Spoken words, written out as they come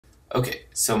Okay,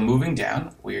 so moving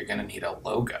down, we are going to need a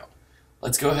logo.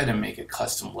 Let's go ahead and make a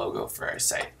custom logo for our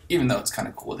site, even though it's kind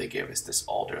of cool they gave us this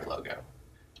Alder logo.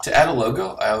 To add a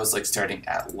logo, I always like starting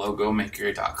at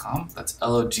logomaker.com. That's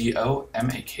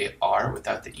Logomakr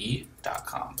without the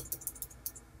E.com.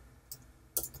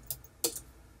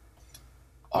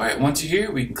 Alright, once you're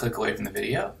here, we can click away from the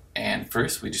video, and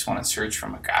first we just want to search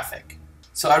from a graphic.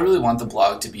 So I really want the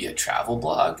blog to be a travel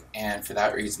blog, and for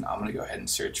that reason I'm going to go ahead and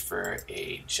search for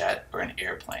a jet or an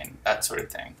airplane, that sort of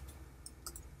thing.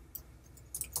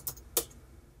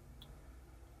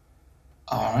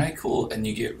 Alright, cool, and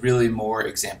you get really more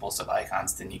examples of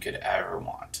icons than you could ever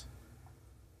want.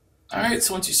 Alright,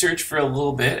 so once you search for a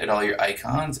little bit at all your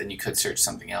icons, and you could search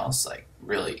something else, like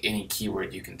really any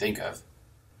keyword you can think of,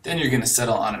 then you're going to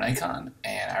settle on an icon,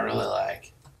 and I really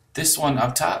like this one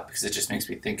up top because it just makes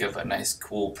me think of a nice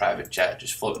cool private jet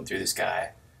just floating through the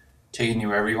sky, taking you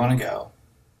wherever you want to go.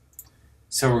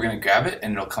 So we're going to grab it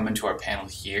and it'll come into our panel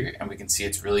here, and we can see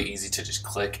it's really easy to just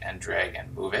click and drag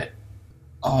and move it.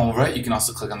 Alright, you can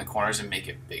also click on the corners and make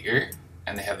it bigger,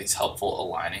 and they have these helpful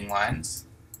aligning lines.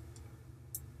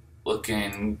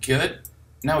 Looking good.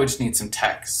 Now we just need some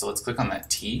text, so let's click on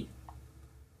that T,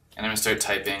 and I'm going to start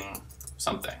typing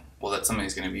something. Well, that something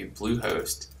is going to be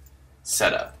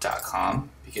bluehostsetup.com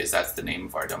because that's the name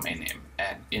of our domain name,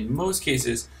 and in most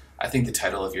cases I think the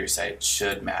title of your site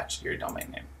should match your domain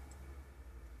name.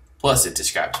 Plus it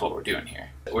describes what we're doing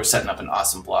here. We're setting up an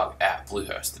awesome blog at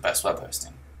Bluehost, the best web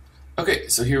hosting. Okay,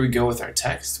 so here we go with our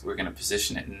text. We're going to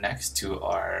position it next to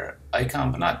our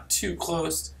icon, but not too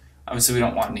close. Obviously we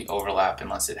don't want any overlap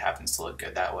unless it happens to look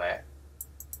good that way,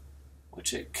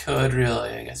 which it could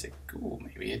really. I guess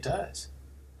maybe it does.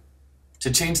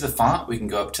 To change the font, we can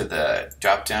go up to the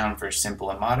drop down for simple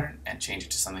and modern and change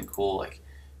it to something cool like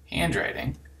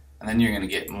handwriting, and then you're going to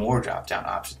get more drop down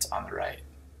options on the right.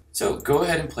 So go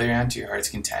ahead and play around to your heart's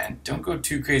content. Don't go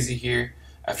too crazy here.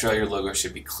 After all, your logo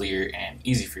should be clear and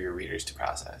easy for your readers to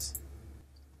process.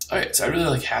 Alright, so I really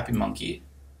like Happy Monkey. I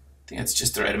think it's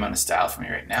just the right amount of style for me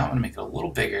right now. I'm going to make it a little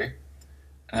bigger.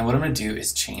 And then what I'm going to do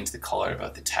is change the color of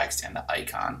both the text and the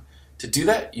icon. To do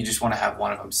that, you just want to have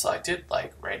one of them selected,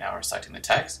 like right now we're selecting the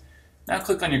text. Now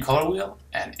click on your color wheel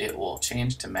and it will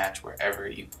change to match wherever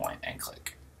you point and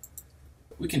click.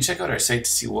 We can check out our site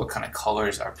to see what kind of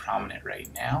colors are prominent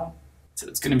right now. So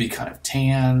it's going to be kind of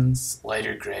tans,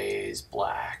 lighter grays,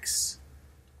 blacks,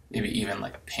 maybe even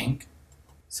like a pink.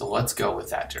 So let's go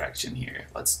with that direction here.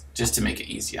 Just to make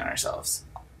it easy on ourselves.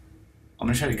 I'm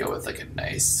going to try to go with like a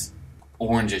nice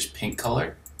orangish pink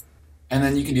color. And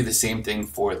then you can do the same thing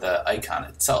for the icon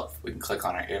itself. We can click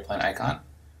on our airplane icon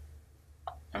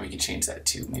and we can change that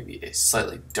to maybe a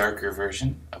slightly darker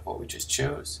version of what we just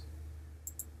chose.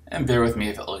 And bear with me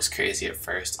if it looks crazy at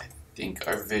first. I think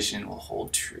our vision will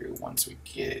hold true once we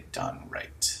get it done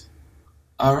right.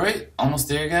 Alright, almost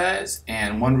there guys,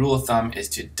 and one rule of thumb is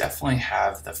to definitely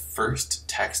have the first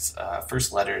text,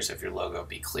 first letters of your logo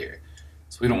be clear.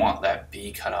 So we don't want that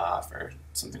B cut off or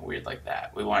something weird like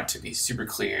that. We want it to be super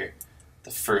clear,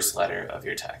 the first letter of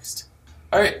your text.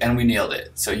 Alright, and we nailed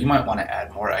it. So you might want to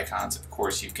add more icons. Of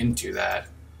course you can do that.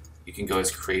 You can go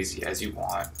as crazy as you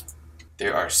want.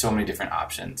 There are so many different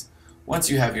options.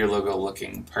 Once you have your logo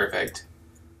looking perfect,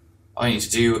 all you need to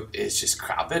do is just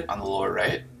crop it on the lower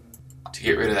right to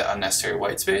get rid of that unnecessary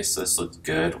white space. So this looks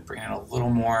good. We'll bring in a little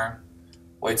more.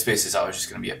 White space is always just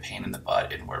going to be a pain in the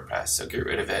butt in WordPress, so get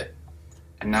rid of it.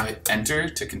 And now hit enter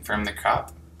to confirm the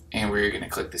crop, and we're going to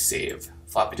click the save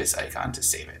floppy disk icon to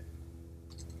save it.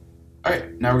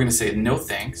 Alright, now we're going to say no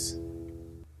thanks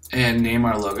and name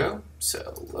our logo.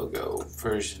 So logo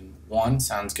version 1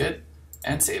 sounds good,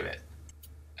 and save it.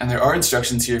 And there are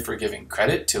instructions here for giving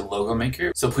credit to Logo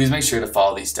Maker, so please make sure to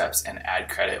follow these steps and add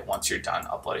credit once you're done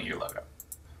uploading your logo.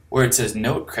 Where it says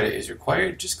note credit is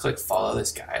required, just click follow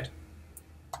this guide.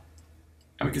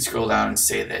 And we can scroll down and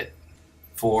say that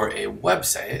for a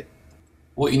website,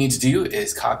 what you need to do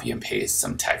is copy and paste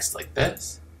some text like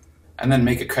this, and then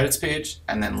make a credits page,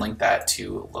 and then link that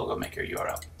to Logo Maker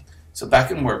URL. So back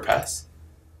in WordPress,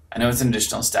 I know it's an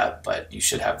additional step, but you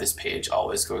should have this page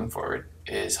always going forward,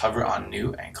 is hover on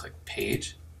new and click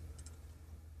page.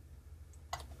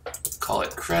 Call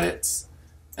it credits,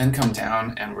 then come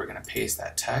down and we're going to paste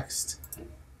that text.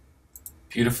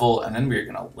 Beautiful, and then we're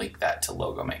going to link that to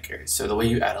Logo Maker. So the way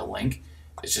you add a link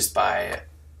is just by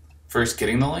first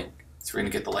getting the link. So we're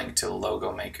going to get the link to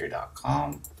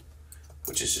logomaker.com,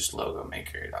 which is just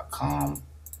logomaker.com.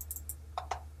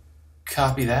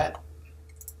 Copy that.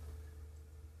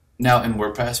 Now in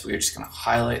WordPress, we're just going to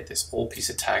highlight this whole piece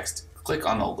of text, click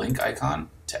on the link icon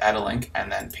to add a link,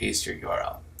 and then paste your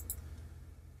URL.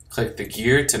 Click the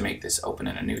gear to make this open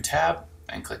in a new tab,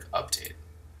 and click Update.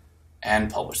 And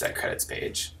publish that credits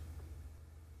page.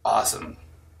 Awesome.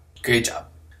 Great job.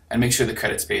 And make sure the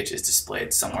credits page is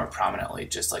displayed somewhere prominently,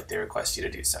 just like they request you to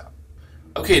do so.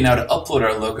 Okay, now to upload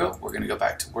our logo, we're going to go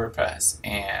back to WordPress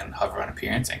and hover on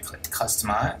Appearance and click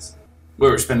Customize,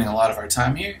 where we're spending a lot of our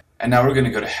time here. And now we're going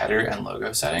to go to Header and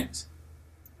Logo Settings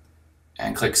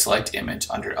and click Select Image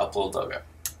under Upload Logo.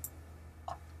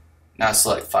 Now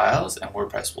select Files, and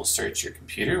WordPress will search your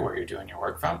computer where you're doing your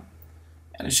work from,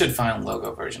 and it should find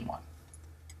Logo version 1.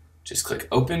 Just click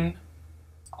Open,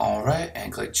 alright,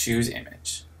 and click Choose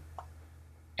Image.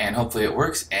 And hopefully it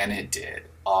works, and it did.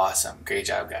 Awesome, great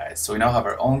job guys. So we now have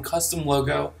our own custom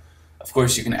logo. Of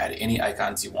course you can add any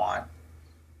icons you want.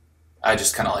 I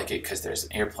just kind of like it because there's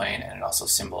an airplane, and it also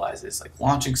symbolizes like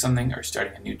launching something or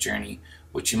starting a new journey,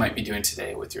 which you might be doing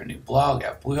today with your new blog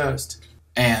at Bluehost.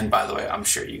 And by the way, I'm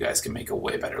sure you guys can make a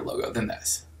way better logo than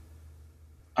this.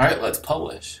 Alright, let's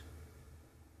publish.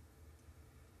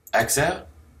 X out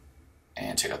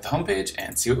and check out the homepage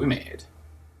and see what we made.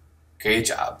 Great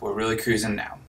job, we're really cruising now.